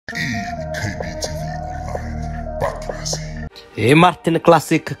Martin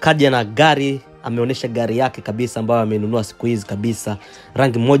Classic kaja na gari, ameonyesha gari yake kabisa ambayo amenunua siku hizi kabisa.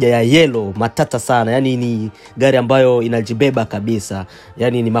 Rangi moja ya yellow, matata sana. Yani ni gari ambayo inajibeba kabisa.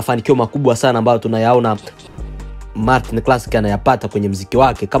 Yani ni mafanikio makubwa sana ambayo tunayaona Martin Classic anayapata kwenye mziki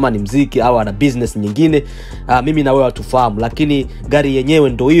wake. Kama ni mziki au ana business nyingine, mimi na wewe hatufahamu, lakini gari yenyewe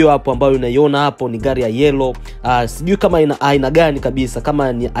ndio hiyo hapo ambayo unaiona hapo, ni gari ya yellow. Sijui kama ina aina gani kabisa,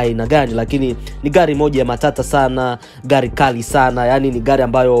 kama ni aina gani, lakini ni gari moja ya matata sana, gari kali sana. Yani ni gari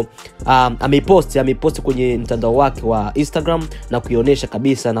ambayo ameipost kwenye mtandao wake wa Instagram na kuionyesha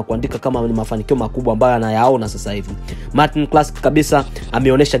kabisa na kuandika kama ni mafanikio makubwa ambayo anayaona sasa hivi. Martin Classic kabisa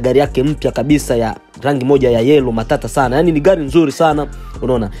ameonyesha gari yake mpya kabisa ya rangi moja ya yellow, matata sana. Yani ni gari nzuri sana,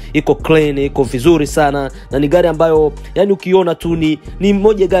 unaona iko clean, iko vizuri sana, na ni gari ambayo yani ukiona tu ni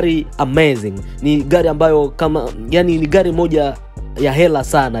moja gari amazing. Ni gari ambayo kama yani ni gari moja ya hela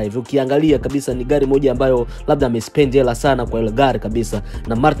sana hivi. Ukiangalia kabisa ni gari moja ambayo labda amespend hela sana kwa ile gari kabisa.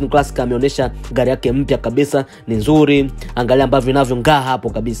 Na Martin Classic ameonyesha gari yake mpya kabisa, ni nzuri. Angalia ambavyo inavyong'aa hapo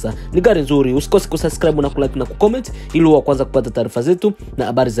kabisa. Ni gari nzuri. Usikose kusubscribe na kulike na kucomment ili uwe kwanza kupata taarifa zetu na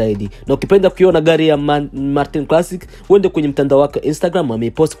habari zaidi. Na ukipenda kuiona gari ya Martin Classic, uende kwenye mtandao wake Instagram,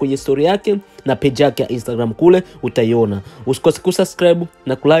 amepost kwenye story yake na page yake ya Instagram, kule utaiona. Usikose kusubscribe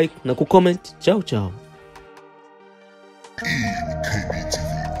na kulike na kucomment. Ciao ciao.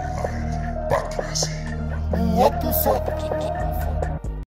 What the fuck?